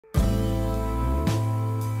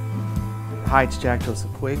Hi, it's Jack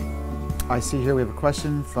Joseph Puig. I see here we have a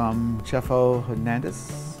question from Chefo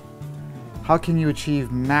Hernandez. How can you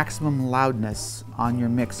achieve maximum loudness on your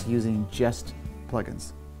mix using just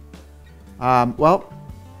plugins? Well,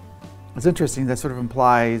 it's interesting. That sort of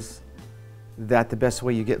implies that the best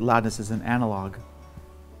way you get loudness is in analog.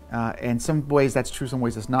 In some ways that's true, some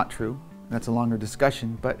ways it's not true. That's a longer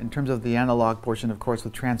discussion, but in terms of the analog portion, of course,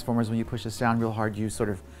 with transformers, when you push the sound real hard, you sort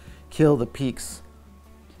of kill the peaks,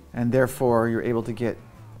 and therefore you're able to get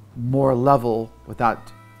more level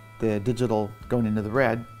without the digital going into the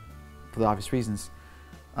red, for the obvious reasons.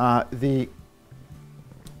 The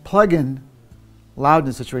plug-in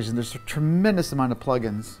loudness situation, there's a tremendous amount of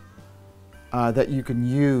plugins that you can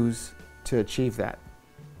use to achieve that,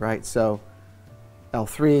 right? So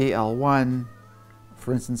L3, L1,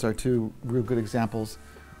 for instance, are two real good examples.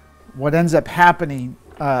 What ends up happening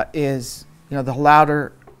is, the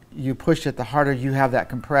louder you push it, the harder you have that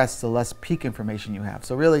compressed, the less peak information you have.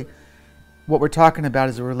 So really, what we're talking about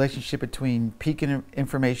is a relationship between peak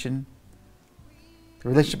information, the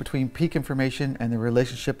relationship between peak information and the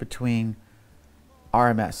relationship between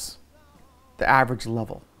RMS, the average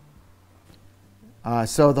level.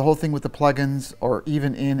 So the whole thing with the plugins, or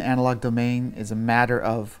even in analog domain, is a matter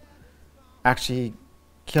of actually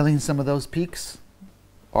killing some of those peaks,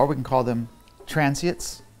 or we can call them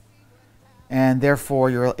transients, and therefore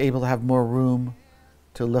you're able to have more room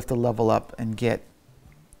to lift the level up and get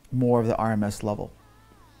more of the RMS level.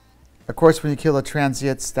 Of course, when you kill the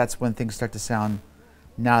transients, that's when things start to sound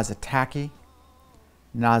not as attacky,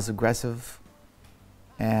 not as aggressive,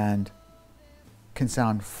 and can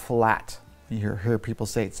sound flat. You hear people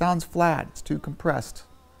say, it sounds flat, it's too compressed.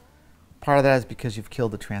 Part of that is because you've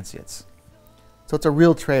killed the transients. So it's a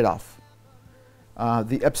real trade-off.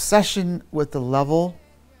 The obsession with the level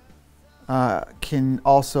can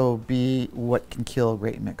also be what can kill a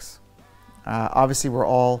great mix. Obviously, we're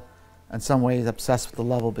all in some ways obsessed with the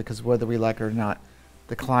level, because whether we like it or not,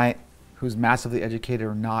 the client who's massively educated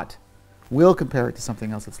or not will compare it to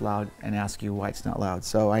something else that's loud and ask you why it's not loud.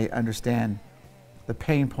 So I understand the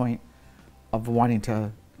pain point of wanting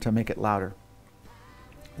to make it louder.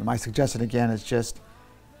 And my suggestion again is just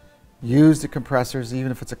use the compressors, even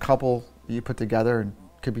if it's a couple you put together, and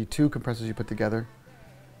it could be two compressors you put together,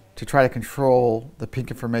 to try to control the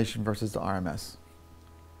peak information versus the RMS.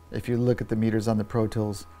 If you look at the meters on the Pro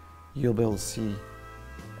Tools, you'll be able to see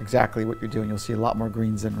exactly what you're doing. You'll see a lot more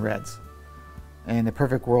greens than reds. In the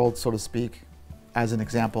perfect world, so to speak, as an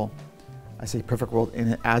example, I say perfect world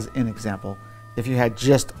as an example, if you had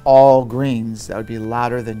just all greens, that would be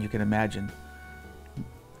louder than you can imagine.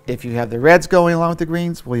 If you have the reds going along with the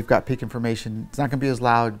greens, well, you've got peak information. It's not going to be as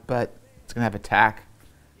loud, but it's going to have attack,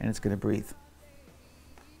 and it's going to breathe.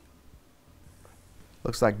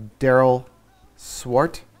 Looks like Daryl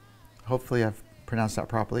Swart. Hopefully I've pronounced that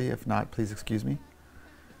properly. If not, please excuse me.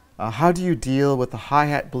 How do you deal with the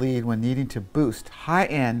hi-hat bleed when needing to boost high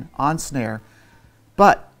end on snare,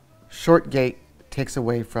 but short gate takes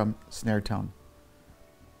away from snare tone?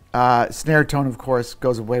 Snare tone, of course,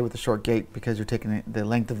 goes away with the short gate because you're taking the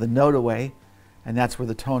length of the note away, and that's where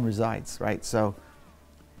the tone resides, right? So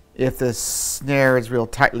if the snare is real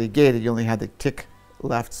tightly gated, you only have the tick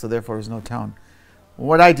left, so therefore there's no tone.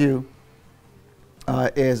 What I do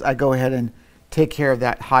is I go ahead and take care of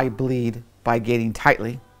that high bleed by gating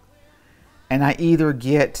tightly, and I either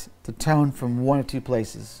get the tone from one of two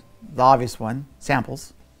places. The obvious one,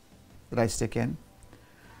 samples that I stick in,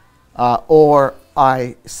 or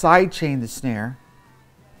I sidechain the snare,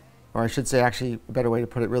 or I should say, actually, a better way to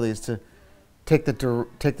put it really is to take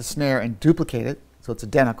the snare and duplicate it so it's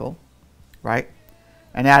identical, right?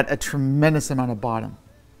 And add a tremendous amount of bottom,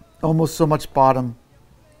 almost so much bottom.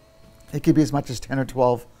 It could be as much as 10 or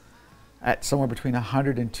 12 at somewhere between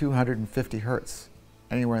 100 and 250 hertz,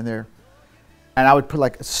 anywhere in there. And I would put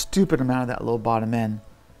like a stupid amount of that low bottom end,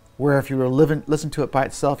 where if you were listen to it by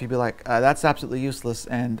itself, you'd be like, that's absolutely useless,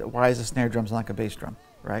 and why is a snare drum sound like a bass drum,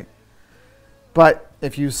 right? But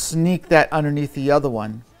if you sneak that underneath the other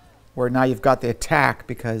one, where now you've got the attack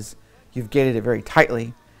because you've gated it very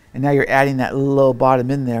tightly, and now you're adding that low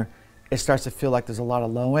bottom in there, it starts to feel like there's a lot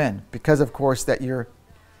of low end. Because, of course, that you're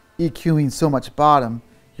EQing so much bottom,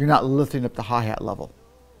 you're not lifting up the hi-hat level.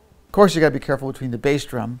 Of course, you got to be careful between the bass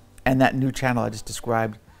drum and that new channel I just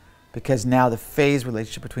described, because now the phase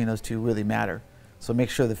relationship between those two really matter. So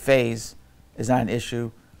make sure the phase is not an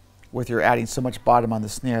issue with your adding so much bottom on the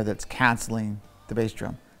snare that's canceling the bass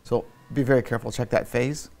drum. So be very careful, check that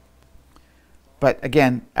phase. But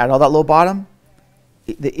again, add all that low bottom,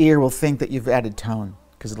 the ear will think that you've added tone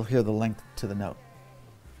because it'll hear the length to the note.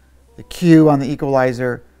 The Q on the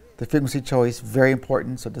equalizer, The frequency choice, very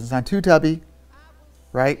important, so it doesn't sound too tubby,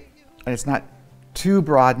 right? And it's not too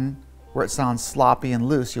broadened where it sounds sloppy and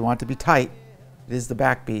loose. You want it to be tight. It is the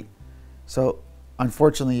backbeat. So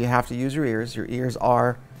unfortunately, you have to use your ears. Your ears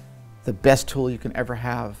are the best tool you can ever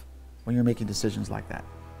have when you're making decisions like that.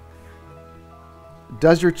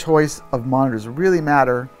 Does your choice of monitors really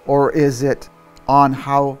matter, or is it on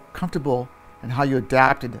how comfortable and how you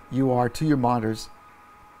adapted you are to your monitors?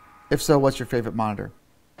 If so, what's your favorite monitor?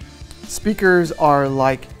 Speakers are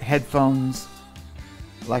like headphones,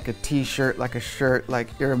 like a t-shirt, like a shirt, like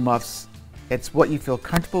earmuffs. It's what you feel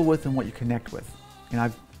comfortable with and what you connect with. You know,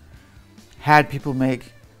 I've had people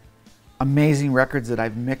make amazing records that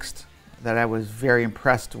I've mixed that I was very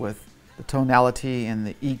impressed with the tonality and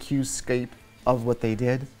the EQ scape of what they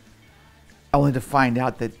did, only to find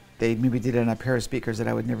out that they maybe did it on a pair of speakers that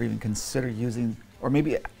I would never even consider using, or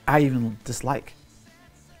maybe I even dislike.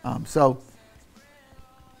 So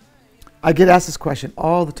I get asked this question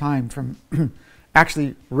all the time from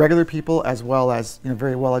actually regular people as well as, you know,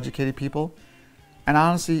 very well-educated people. And I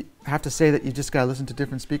honestly have to say that you just got to listen to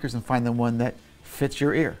different speakers and find the one that fits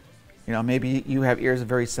your ear. You know, maybe you have ears that are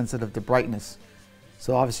very sensitive to brightness.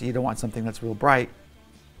 So obviously you don't want something that's real bright,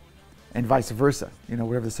 and vice versa, you know,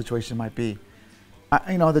 whatever the situation might be.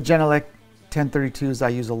 You know, the Genelec 1032s I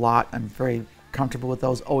use a lot. I'm very comfortable with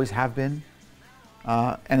those, always have been.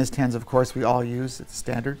 NS10s, of course, we all use. It's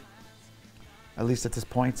standard. At least at this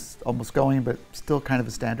point, it's almost going, but still kind of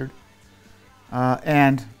a standard.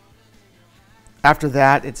 And after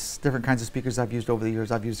that, it's different kinds of speakers I've used over the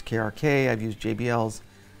years. I've used KRK, I've used JBLs.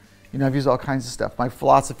 You know, I've used all kinds of stuff. My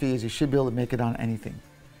philosophy is you should be able to make it on anything.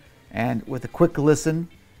 And with a quick listen,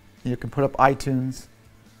 you can put up iTunes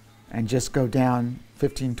and just go down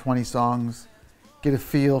 15, 20 songs, get a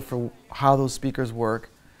feel for how those speakers work,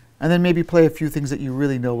 and then maybe play a few things that you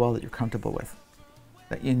really know well that you're comfortable with,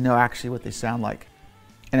 that you know actually what they sound like,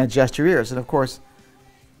 and adjust your ears. And of course,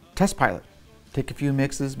 test pilot. Take a few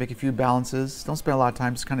mixes, make a few balances. Don't spend a lot of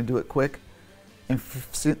time, just kind of do it quick and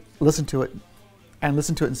listen to it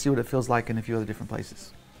and see what it feels like in a few other different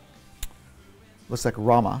places. Looks like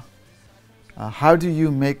Rama. How do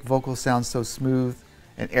you make vocals sound so smooth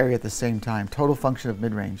and airy at the same time? Total function of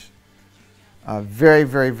mid-range. Very,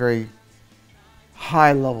 very, very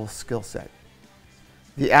high level skill set.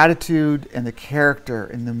 The attitude and the character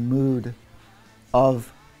and the mood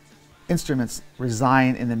of instruments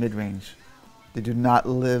reside in the mid-range. They do not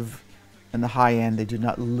live in the high end. They do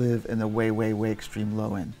not live in the way, way, way extreme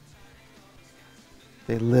low end.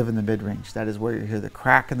 They live in the mid-range. That is where you hear the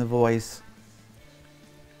crack in the voice,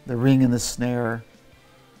 the ring in the snare,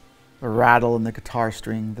 the rattle in the guitar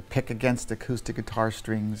string, the pick against acoustic guitar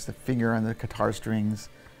strings, the finger on the guitar strings,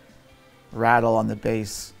 rattle on the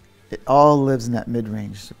bass. It all lives in that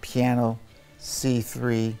mid-range. The piano,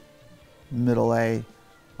 C3, middle A,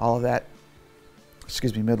 all of that,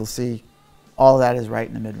 middle C, all of that is right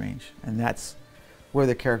in the mid-range. And that's where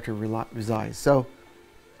the character resides. So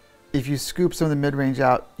if you scoop some of the mid-range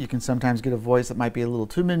out, you can sometimes get a voice that might be a little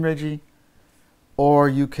too mid-rangey, or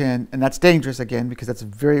you can, and that's dangerous again, because that's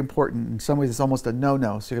very important. In some ways, it's almost a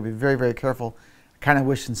no-no, so you gotta be very, very careful. I kind of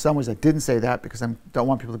wish in some ways I didn't say that, because I don't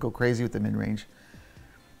want people to go crazy with the mid-range.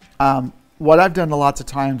 What I've done lots of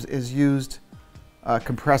times is used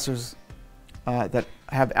compressors that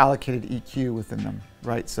have allocated EQ within them,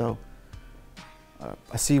 right? So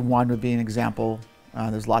a C1 would be an example.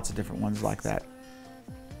 There's lots of different ones like that.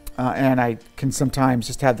 And I can sometimes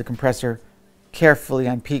just have the compressor carefully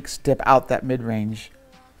on peaks dip out that mid-range,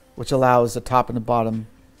 which allows the top and the bottom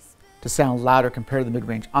to sound louder compared to the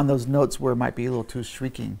mid-range on those notes where it might be a little too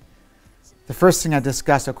shrieking. The first thing I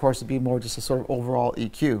discussed, of course, would be more just a sort of overall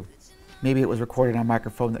EQ. Maybe it was recorded on a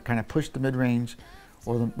microphone that kind of pushed the mid-range,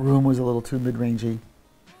 or the room was a little too mid-rangey,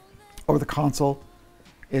 or the console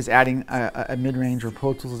is adding a mid-range, or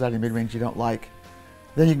Pro Tools is adding a mid-range you don't like.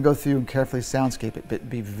 Then you can go through and carefully soundscape it, but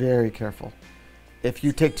be very careful. If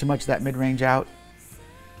you take too much of that mid-range out,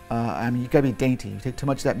 I mean, you gotta be dainty. You take too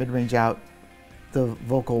much of that mid-range out, the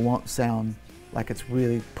vocal won't sound like it's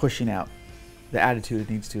really pushing out the attitude it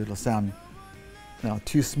needs to. It'll sound, you know,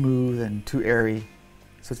 too smooth and too airy.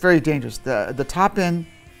 So it's very dangerous. The top end,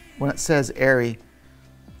 when it says airy,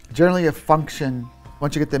 generally a function,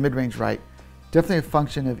 once you get the mid-range right, definitely a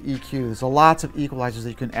function of EQ. There's lots of equalizers that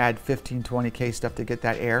you can add 15, 20K stuff to get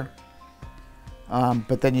that air.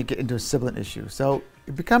 But then you get into a sibilant issue. So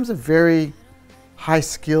it becomes a very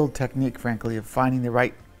high-skilled technique, frankly, of finding the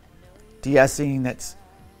right de-essing that's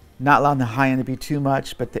not allowing the high end to be too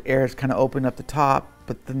much, but the air is kind of open up the top,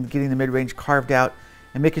 but then getting the mid-range carved out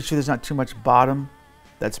and making sure there's not too much bottom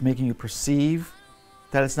that's making you perceive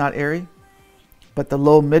that it's not airy. But the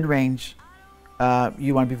low mid-range,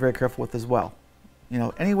 you want to be very careful with as well. You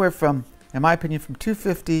know, anywhere from, in my opinion, from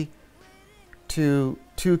 250 to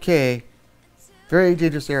 2K, very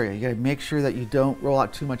dangerous area. You got to make sure that you don't roll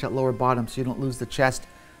out too much at lower bottom so you don't lose the chest,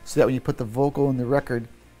 so that when you put the vocal in the record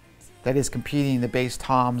that is competing, the bass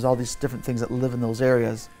toms, all these different things that live in those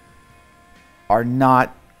areas are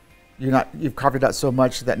not, you've carved it out so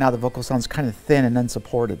much that now the vocal sounds kind of thin and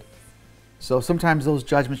unsupported. So sometimes those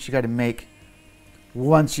judgments you got to make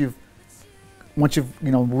once you've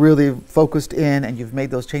really focused in and you've made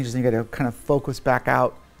those changes, and you got to kind of focus back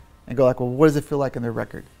out and go like, well, what does it feel like in the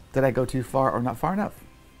record? Did I go too far or not far enough?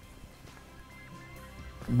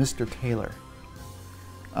 Mr. Taylor,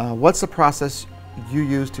 what's the process you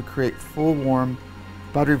use to create full warm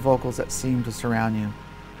buttery vocals that seem to surround you?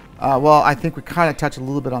 Well, I think we kind of touched a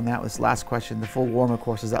little bit on that with this last question. The full warm, of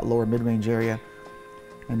course, is that lower mid-range area,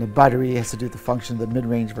 and the buttery has to do with the function of the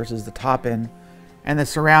mid-range versus the top end. And the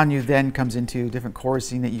surround you then comes into different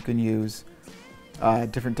chorusing that you can use,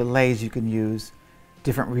 different delays you can use,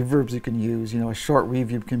 different reverbs you can use. You know, a short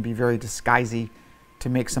reverb can be very disguisey to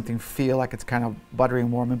make something feel like it's kind of buttery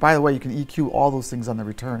and warm. And by the way, you can EQ all those things on the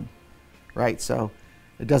return, right? So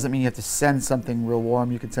it doesn't mean you have to send something real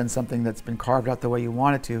warm. You can send something that's been carved out the way you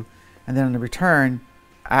want it to, and then on the return,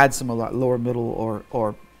 add some lower middle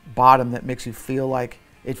or bottom that makes you feel like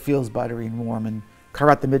it feels buttery and warm, and carve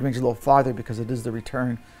out the mid-range a little farther because it is the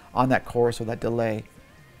return on that chorus or that delay.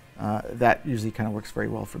 That usually kind of works very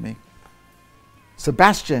well for me.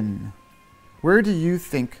 Sebastian, where do you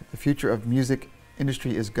think the future of music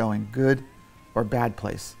industry is going? Good or bad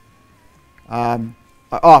place?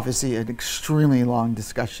 Obviously an extremely long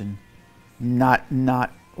discussion, not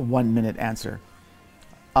 1 minute answer.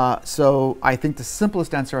 So I think the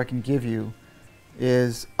simplest answer I can give you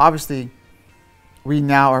is, obviously we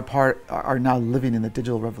now are now living in the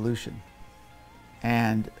digital revolution,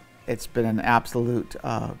 and it's been an absolute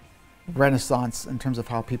renaissance in terms of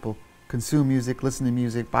how people consume music, listen to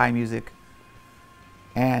music, buy music.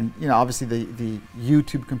 And you know, obviously the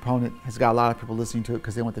YouTube component has got a lot of people listening to it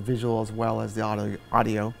because they want the visual as well as the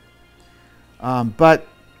audio. But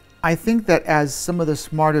I think that as some of the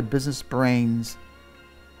smarter business brains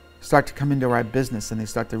start to come into our business and they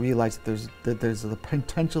start to realize that there's the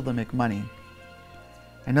potential to make money,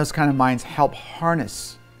 and those kind of minds help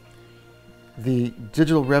harness the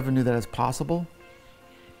digital revenue that is possible,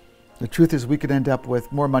 the truth is we could end up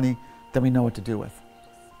with more money than we know what to do with.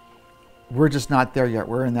 We're just not there yet.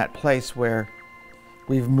 We're in that place where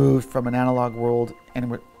we've moved from an analog world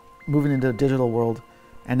and we're moving into a digital world,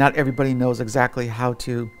 and not everybody knows exactly how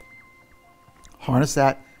to harness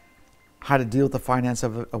that, how to deal with the finance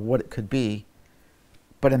of what it could be.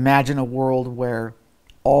 But imagine a world where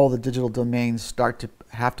all the digital domains start to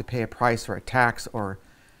have to pay a price or a tax, or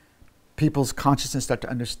people's consciousness start to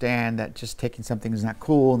understand that just taking something is not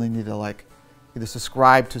cool, and they need to like either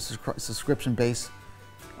subscribe to subscription-based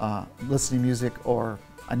listening music, or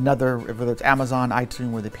another, whether it's Amazon,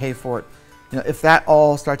 iTunes, where they pay for it. You know, if that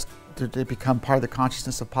all starts to become part of the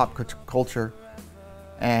consciousness of pop culture,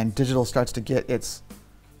 and digital starts to get its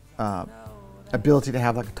ability to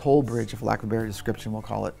have like a toll bridge, for lack of a better description, we'll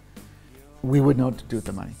call it, we would know what to do with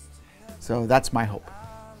the money. So that's my hope.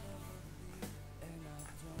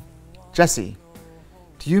 Jesse,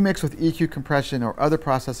 do you mix with EQ compression or other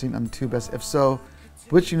processing on the tube bus? If so,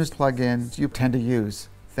 which units plug-in do you tend to use?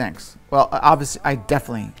 Thanks. Well, obviously, I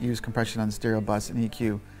definitely use compression on the stereo bus and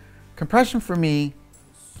EQ. Compression for me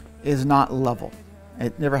is not level.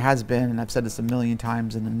 It never has been, and I've said this a million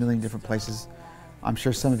times in a million different places. I'm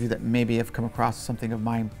sure some of you that maybe have come across something of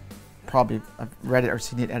mine probably have read it or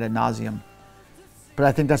seen it ad nauseum. But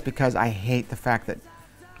I think that's because I hate the fact that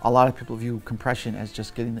a lot of people view compression as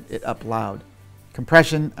just getting it up loud.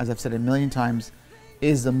 Compression, as I've said a million times,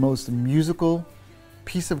 is the most musical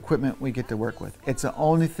piece of equipment we get to work with. It's the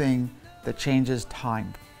only thing that changes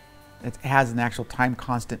time. It has an actual time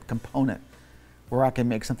constant component where I can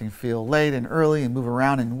make something feel late and early and move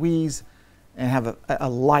around and wheeze and have a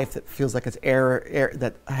life that feels like it's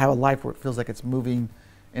have a life where it feels like it's moving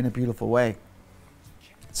in a beautiful way.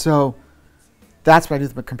 So that's what I do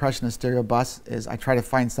with my compression and stereo bus, is I try to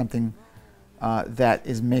find something that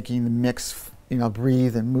is making the mix, you know,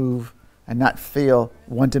 breathe and move and not feel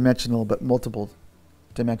one-dimensional but multiple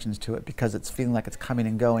dimensions to it, because it's feeling like it's coming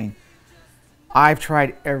and going. I've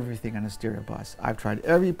tried everything on a stereo bus. I've tried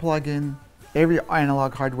every plug-in, every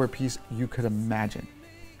analog hardware piece you could imagine.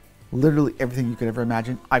 Literally everything you could ever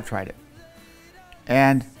imagine, I've tried it.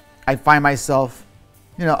 And I find myself,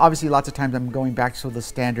 you know, obviously lots of times I'm going back to the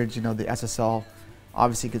standards, you know, the SSL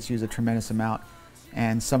obviously gets used a tremendous amount,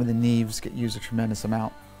 and some of the Neves get used a tremendous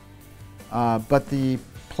amount. But the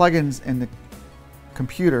plugins in the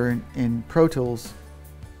computer in Pro Tools,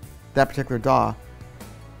 that particular DAW,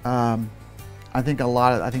 I think the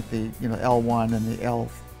L1 and the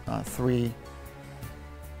L3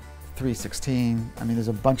 316. I mean, there's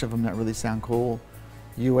a bunch of them that really sound cool.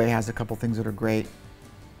 UA has a couple things that are great.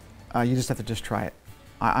 You just have to just try it.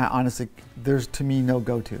 I honestly, there's to me no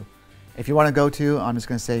go-to. If you want to go-to, I'm just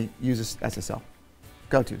going to say use this SSL.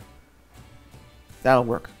 Go-to. That'll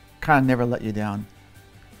work. Kind of never let you down.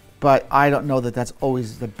 But I don't know that that's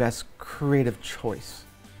always the best creative choice.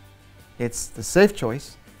 It's the safe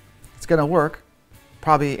choice. It's going to work.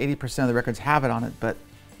 Probably 80% of the records have it on it, but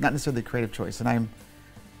not necessarily the creative choice. And I'm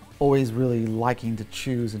always really liking to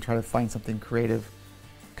choose and try to find something creative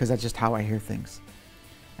because that's just how I hear things.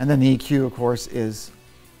 And then the EQ, of course, is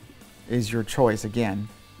your choice again.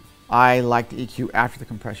 I like the EQ after the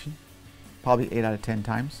compression, probably 8 out of 10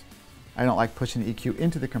 times. I don't like pushing the EQ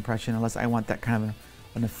into the compression unless I want that kind of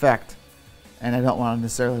an effect. And I don't want to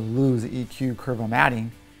necessarily lose the EQ curve I'm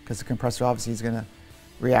adding because the compressor obviously is going to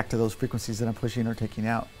react to those frequencies that I'm pushing or taking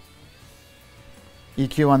out.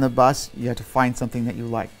 EQ on the bus, you have to find something that you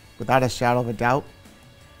like. Without a shadow of a doubt,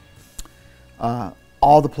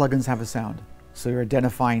 all the plugins have a sound. So you're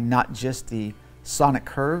identifying not just the sonic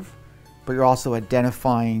curve, but you're also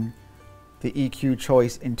identifying the EQ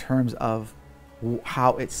choice in terms of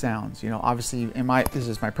how it sounds. You know, obviously, this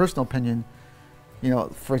is my personal opinion. You know,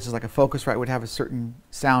 for instance, like a Focusrite would have a certain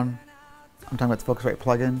sound. I'm talking about the Focusrite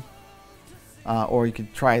plugin. Or you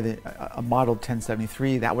could try a model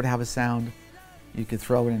 1073, that would have a sound. You could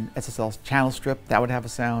throw in an SSL channel strip, that would have a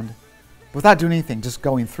sound. Without doing anything, just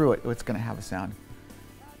going through it, it's going to have a sound.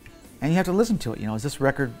 And you have to listen to it. You know, is this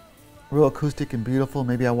record real acoustic and beautiful?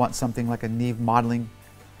 Maybe I want something like a Neve modeling.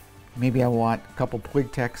 Maybe I want a couple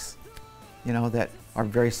Puig techs, you know, that are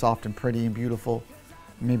very soft and pretty and beautiful.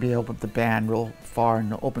 Maybe I open up the band real far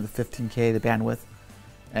and open the 15K, the bandwidth,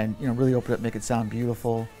 and really open it, make it sound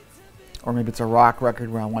beautiful. Or maybe it's a rock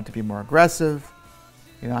record where I want to be more aggressive.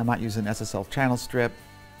 I might use an SSL channel strip,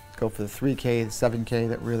 go for the 3K, the 7K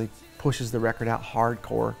that really pushes the record out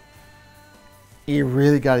hardcore. You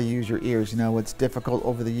really got to use your ears. What's difficult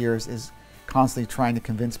over the years is constantly trying to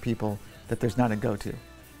convince people that there's not a go-to.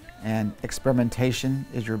 And experimentation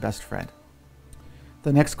is your best friend.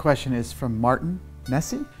 The next question is from Martin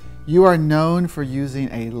Nessie. You are known for using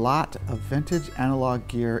a lot of vintage analog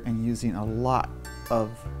gear and using a lot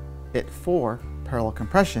of it for parallel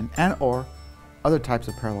compression and or other types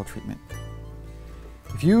of parallel treatment.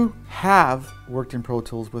 If you have worked in Pro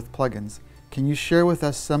Tools with plugins, can you share with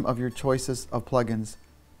us some of your choices of plugins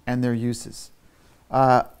and their uses?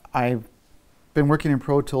 I've been working in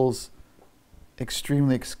Pro Tools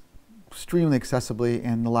extremely accessibly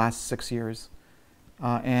in the last 6 years,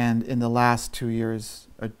 and in the last 2 years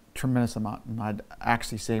a tremendous amount, and I'd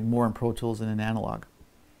actually say more in Pro Tools than in analog.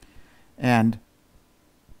 And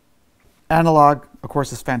analog, of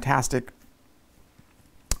course, is fantastic.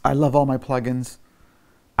 I love all my plugins.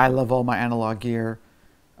 I love all my analog gear.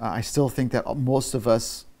 I still think that most of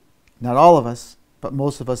us, not all of us, but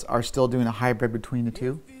most of us are still doing a hybrid between the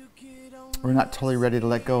two. We're not totally ready to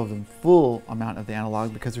let go of the full amount of the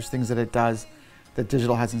analog because there's things that it does that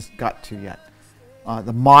digital hasn't got to yet.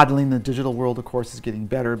 The modeling in the digital world, of course, is getting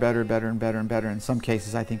better, better, better, and better, and better. In some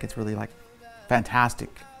cases, I think it's really like fantastic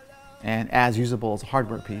and as usable as a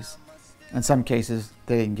hardware piece. In some cases,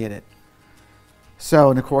 they didn't get it. So,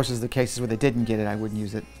 and of course, as the cases where they didn't get it, I wouldn't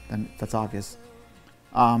use it, and that's obvious.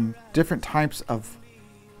 Different types of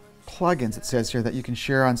plugins, it says here, that you can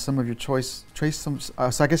share on some of your choice. So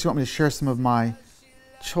I guess you want me to share some of my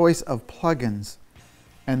choice of plugins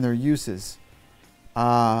and their uses.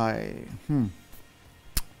 One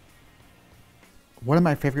of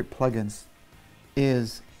my favorite plugins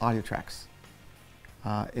is Audio Tracks.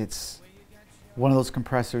 It's one of those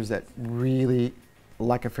compressors that really,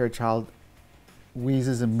 like a Fairchild,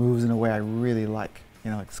 wheezes and moves in a way I really like.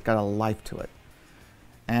 It's got a life to it.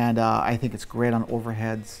 And I think it's great on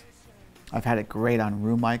overheads. I've had it great on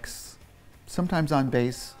room mics, sometimes on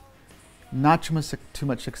bass. Not too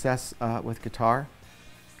much success with guitar.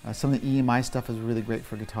 Some of the EMI stuff is really great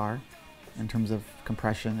for guitar in terms of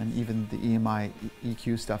compression, and even the EMI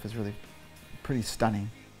EQ stuff is really pretty stunning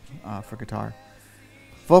for guitar.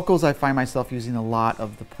 Vocals, I find myself using a lot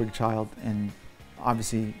of the Puig Child, and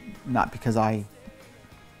obviously not because I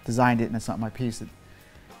designed it and it's not my piece.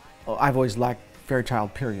 I've always liked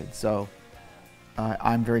Fairchild, period. So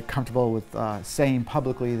I'm very comfortable with saying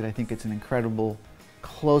publicly that I think it's an incredible,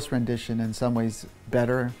 close rendition, in some ways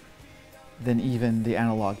better than even the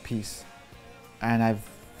analog piece. And I've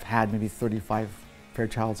had maybe 35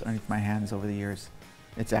 Fairchilds underneath my hands over the years.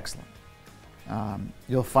 It's excellent.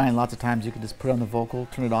 You'll find lots of times you can just put on the vocal,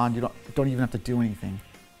 turn it on, you don't even have to do anything,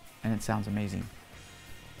 and it sounds amazing.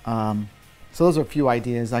 So those are a few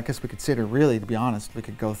ideas. I guess we could sit here, really, to be honest, we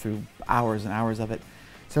could go through hours and hours of it.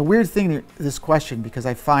 It's a weird thing, this question, because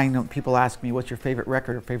I find when people ask me, what's your favorite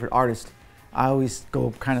record or favorite artist, I always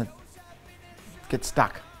go kind of get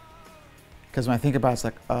stuck. Because when I think about it, it's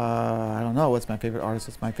like, I don't know, what's my favorite artist,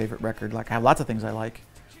 what's my favorite record? Like, I have lots of things I like.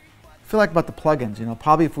 I feel like about the plugins, you know,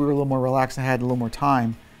 probably if we were a little more relaxed and had a little more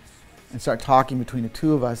time and start talking between the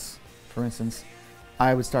two of us, for instance,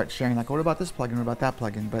 I would start sharing, like, what about this plugin, what about that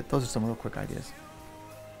plugin? But those are some real quick ideas.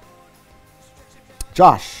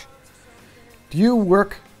 Josh, do you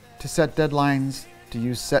work to set deadlines? Do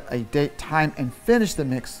you set a date, time, and finish the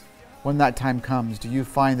mix when that time comes? Do you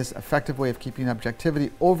find this effective way of keeping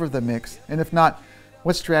objectivity over the mix? And if not,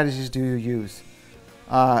 what strategies do you use?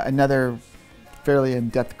 Another fairly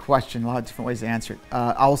in-depth question, a lot of different ways to answer it.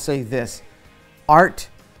 I'll say this. Art,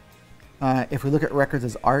 if we look at records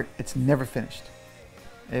as art, it's never finished.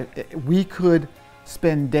 We could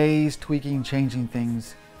spend days tweaking, changing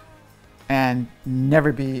things, and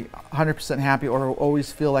never be 100% happy or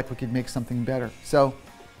always feel like we could make something better. So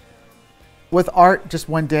with art, just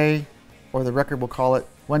one day, or the record will call it,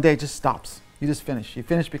 one day it just stops. You just finish. You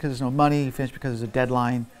finish because there's no money, you finish because there's a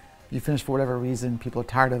deadline, you finish for whatever reason, people are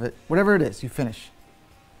tired of it, whatever it is, you finish.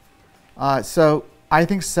 So I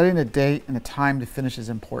think setting a date and a time to finish is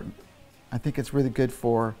important. I think it's really good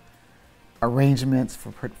for arrangements,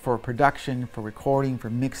 for production, for recording, for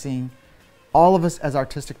mixing. All of us as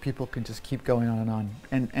artistic people can just keep going on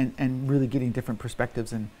and really getting different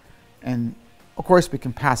perspectives, and of course we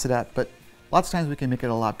can pass it up, but lots of times we can make it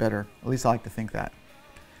a lot better. At least I like to think that.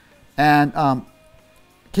 And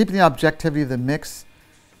keeping the objectivity of the mix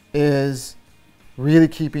is really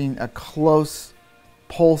keeping a close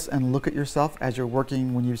pulse and look at yourself as you're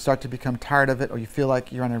working. When you start to become tired of it, or you feel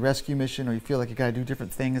like you're on a rescue mission, or you feel like you got to do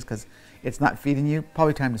different things because it's not feeding you,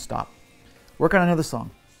 probably time to stop. Work on another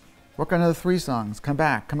song. Work on another 3 songs. Come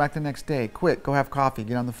back the next day. Quit. Go have coffee.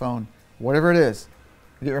 Get on the phone. Whatever it is,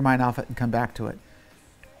 get your mind off it and come back to it.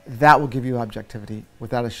 That will give you objectivity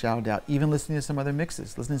without a shadow of doubt. Even listening to some other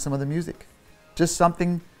mixes, listening to some other music. Just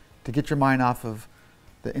something to get your mind off of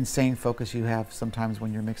the insane focus you have sometimes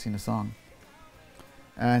when you're mixing a song.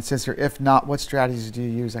 And it says here, if not, what strategies do you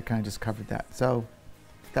use? I kind of just covered that. So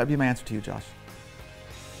that would be my answer to you, Josh.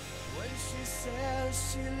 When she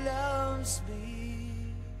says she loves me,